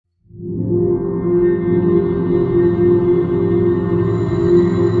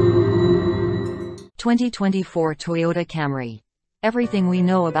2024 Toyota Camry. Everything we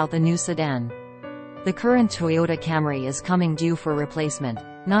know about the new sedan. The current Toyota Camry is coming due for replacement.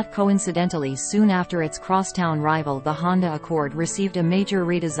 Not coincidentally, soon after its crosstown rival the Honda Accord received a major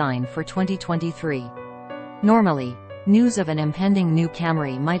redesign for 2023. Normally, news of an impending new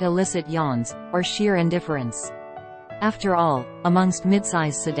Camry might elicit yawns, or sheer indifference. After all, amongst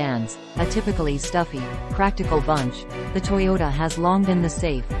midsize sedans, a typically stuffy, practical bunch, the Toyota has long been the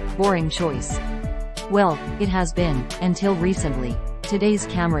safe, boring choice. Well, it has been, until recently. Today's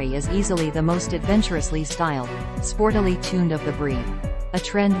Camry is easily the most adventurously styled, sportily tuned of the breed. A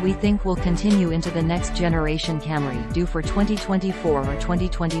trend we think will continue into the next generation Camry due for 2024 or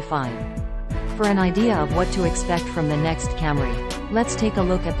 2025. For an idea of what to expect from the next Camry, let's take a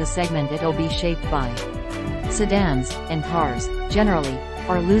look at the segment it'll be shaped by. Sedans, and cars, generally,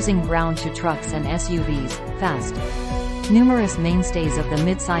 are losing ground to trucks and SUVs, fast. Numerous mainstays of the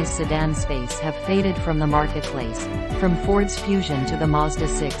midsize sedan space have faded from the marketplace, from Ford's Fusion to the Mazda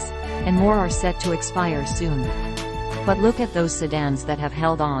 6, and more are set to expire soon. But look at those sedans that have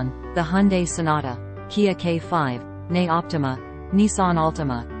held on: the Hyundai Sonata, Kia K5, nay Optima, Nissan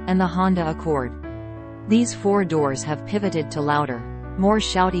Altima, and the Honda Accord. These four doors have pivoted to louder, more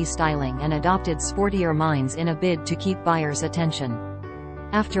shouty styling and adopted sportier minds in a bid to keep buyers' attention.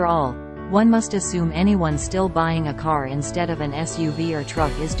 After all, one must assume anyone still buying a car instead of an SUV or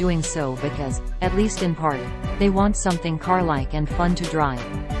truck is doing so because, at least in part, they want something car-like and fun to drive.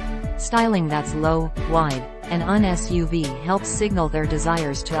 Styling that's low, wide, and un-SUV helps signal their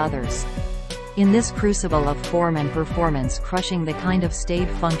desires to others. In this crucible of form and performance crushing the kind of staid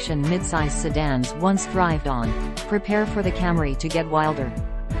function midsize sedans once thrived on, prepare for the Camry to get wilder.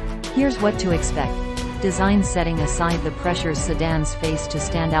 Here's what to expect. Design: setting aside the pressures sedans face to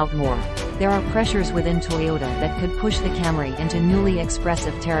stand out more, there are pressures within Toyota that could push the Camry into newly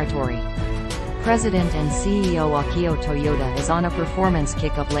expressive territory. President and CEO Akio Toyoda is on a performance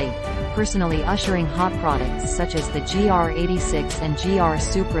kick of late, personally ushering hot products such as the GR86 and GR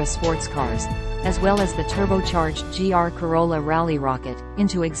Supra sports cars, as well as the turbocharged GR Corolla Rally Rocket,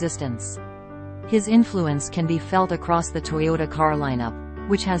 into existence. His influence can be felt across the Toyota car lineup,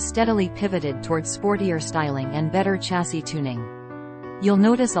 which has steadily pivoted towards sportier styling and better chassis tuning. You'll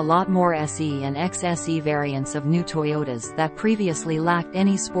notice a lot more SE and XSE variants of new Toyotas that previously lacked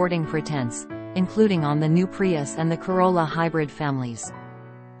any sporting pretense, including on the new Prius and the Corolla hybrid families.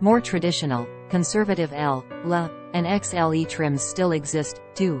 More traditional, conservative L, LA, and XLE trims still exist,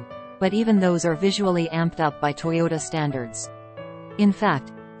 too, but even those are visually amped up by Toyota standards. In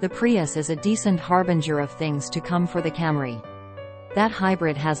fact, the Prius is a decent harbinger of things to come for the Camry. That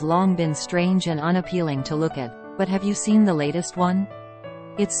hybrid has long been strange and unappealing to look at, but have you seen the latest one?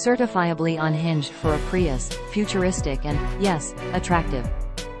 It's certifiably unhinged for a Prius, futuristic and, yes, attractive.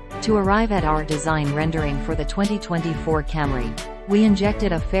 To arrive at our design rendering for the 2024 Camry, we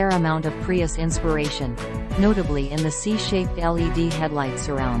injected a fair amount of Prius inspiration, notably in the C-shaped LED headlight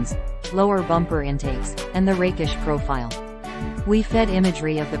surrounds, lower bumper intakes, and the rakish profile. We fed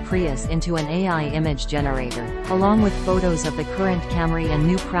imagery of the Prius into an AI image generator, along with photos of the current Camry and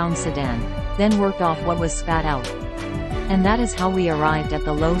new Crown sedan, then worked off what was spat out. And that is how we arrived at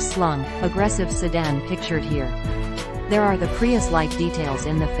the low-slung, aggressive sedan pictured here. There are the Prius-like details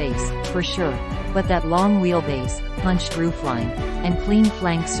in the face, for sure, but that long wheelbase, punched roofline, and clean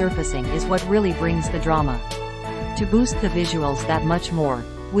flank surfacing is what really brings the drama. To boost the visuals that much more,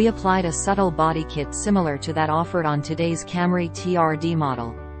 we applied a subtle body kit similar to that offered on today's Camry TRD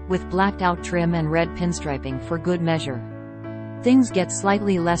model, with blacked-out trim and red pinstriping for good measure. Things get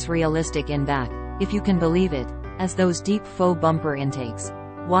slightly less realistic in back, if you can believe it, as those deep faux bumper intakes,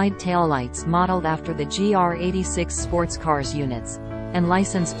 wide taillights modeled after the GR86 sports cars units, and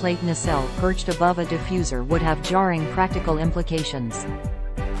license plate nacelle perched above a diffuser would have jarring practical implications.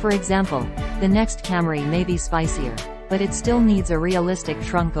 For example, the next Camry may be spicier, but it still needs a realistic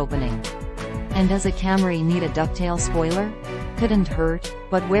trunk opening. And does a Camry need a ducktail spoiler? Couldn't hurt,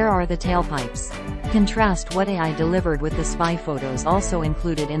 but where are the tailpipes? Contrast what AI delivered with the spy photos also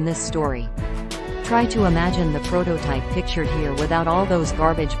included in this story. Try to imagine the prototype pictured here without all those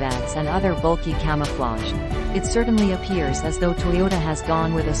garbage bags and other bulky camouflage. It certainly appears as though Toyota has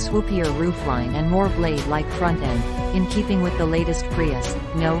gone with a swoopier roofline and more blade-like front end, in keeping with the latest Prius,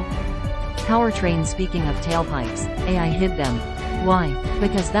 no? Powertrain. Speaking of tailpipes, AI hid them. Why?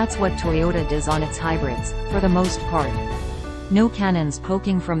 Because that's what Toyota does on its hybrids, for the most part. No cannons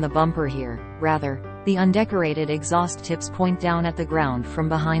poking from the bumper here, rather, the undecorated exhaust tips point down at the ground from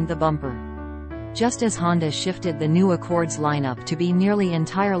behind the bumper. Just as Honda shifted the new Accord's lineup to be nearly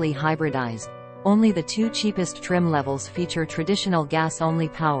entirely hybridized, only the two cheapest trim levels feature traditional gas-only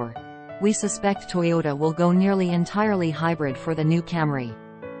power. we suspect Toyota will go nearly entirely hybrid for the new Camry.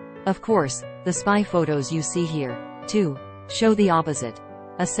 Of course, the spy photos you see here, too, show the opposite.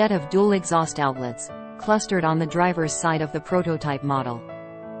 A set of dual exhaust outlets, clustered on the driver's side of the prototype model.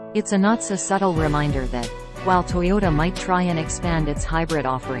 It's a not so subtle reminder that, while Toyota might try and expand its hybrid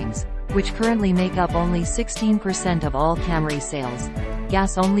offerings, which currently make up only 16% of all Camry sales,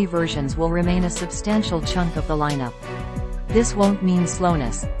 gas-only versions will remain a substantial chunk of the lineup. This won't mean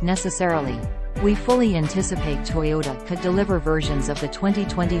slowness, necessarily. We fully anticipate Toyota could deliver versions of the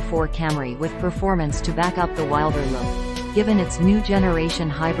 2024 Camry with performance to back up the wilder look, given its new generation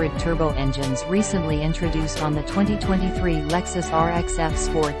hybrid turbo engines recently introduced on the 2023 Lexus RX-F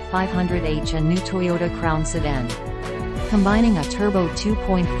Sport 500h and new Toyota Crown Sedan. Combining a turbo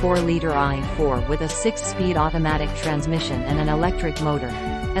 2.4-liter i4 with a 6-speed automatic transmission and an electric motor,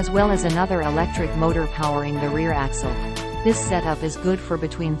 as well as another electric motor powering the rear axle. This setup is good for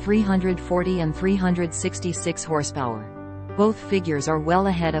between 340 and 366 horsepower. Both figures are well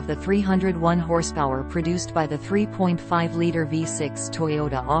ahead of the 301 horsepower produced by the 3.5-liter V6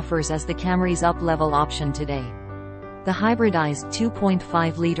 Toyota offers as the Camry's up-level option today. The hybridized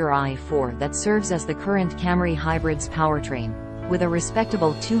 2.5-liter i4 that serves as the current Camry hybrid's powertrain, with a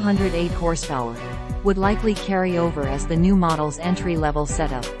respectable 208 horsepower, would likely carry over as the new model's entry-level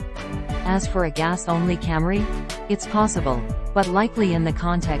setup. As for a gas-only Camry, it's possible, but likely in the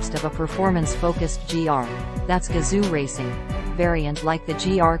context of a performance-focused GR, that's Gazoo Racing, variant like the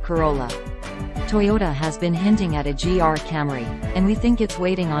GR Corolla. Toyota has been hinting at a GR Camry, and we think it's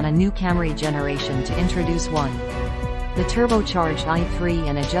waiting on a new Camry generation to introduce one. The turbocharged i3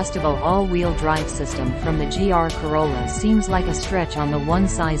 and adjustable all-wheel drive system from the GR Corolla seems like a stretch on the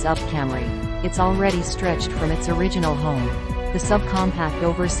one-size-up Camry. It's already stretched from its original home, the subcompact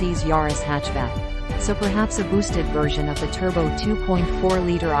overseas Yaris hatchback, so perhaps a boosted version of the turbo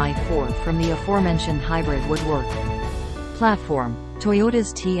 2.4-liter i4 from the aforementioned hybrid would work. Platform: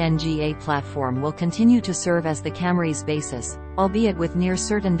 Toyota's TNGA platform will continue to serve as the Camry's basis, albeit with near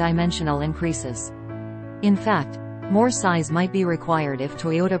certain dimensional increases. In fact, more size might be required if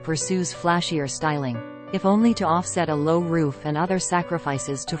Toyota pursues flashier styling, if only to offset a low roof and other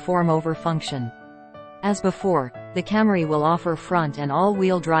sacrifices to form over function. As before, the Camry will offer front and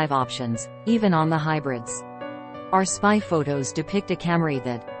all-wheel drive options, even on the hybrids. Our spy photos depict a Camry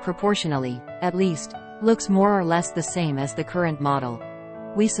that, proportionally, at least, looks more or less the same as the current model.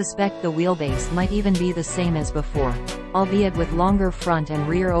 We suspect the wheelbase might even be the same as before, albeit with longer front and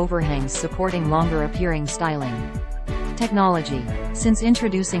rear overhangs supporting longer-appearing styling. Technology: since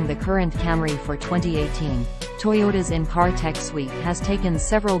introducing the current Camry for 2018, Toyota's in-car tech suite has taken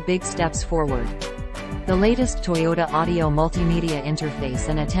several big steps forward. The latest Toyota audio multimedia interface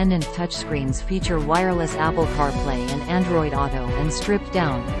and attendant touchscreens feature wireless Apple CarPlay and Android Auto and stripped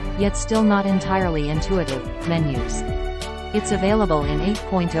down, yet still not entirely intuitive, menus. It's available in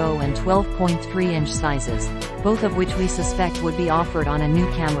 8.0 and 12.3-inch sizes, both of which we suspect would be offered on a new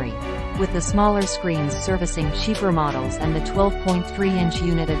Camry, with the smaller screens servicing cheaper models and the 12.3-inch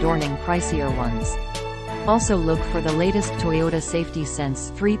unit adorning pricier ones. Also look for the latest Toyota Safety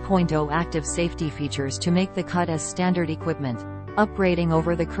Sense 3.0 active safety features to make the cut as standard equipment, upgrading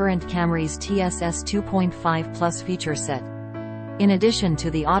over the current Camry's TSS 2.5 Plus feature set. In addition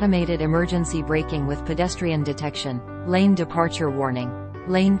to the automated emergency braking with pedestrian detection, lane departure warning,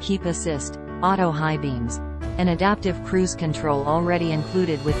 lane keep assist, auto high beams, and adaptive cruise control already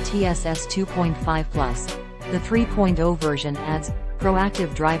included with TSS 2.5 Plus, the 3.0 version adds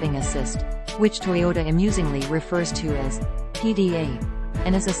proactive driving assist, which Toyota amusingly refers to as PDA,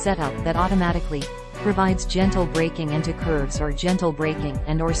 and is a setup that automatically provides gentle braking into curves or gentle braking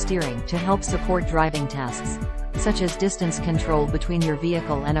and/or steering to help support driving tasks, such as distance control between your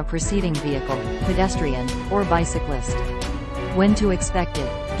vehicle and a preceding vehicle, pedestrian, or bicyclist. When to expect it?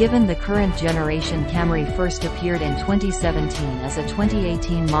 Given the current generation Camry first appeared in 2017 as a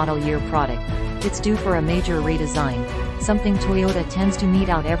 2018 model year product, it's due for a major redesign, something Toyota tends to mete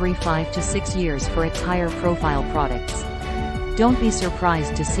out every 5 to 6 years for its higher profile products. Don't be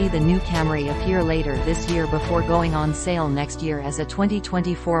surprised to see the new Camry appear later this year before going on sale next year as a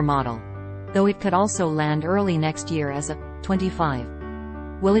 2024 model, though it could also land early next year as a 25.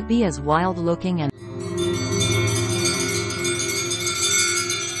 Will it be as wild looking and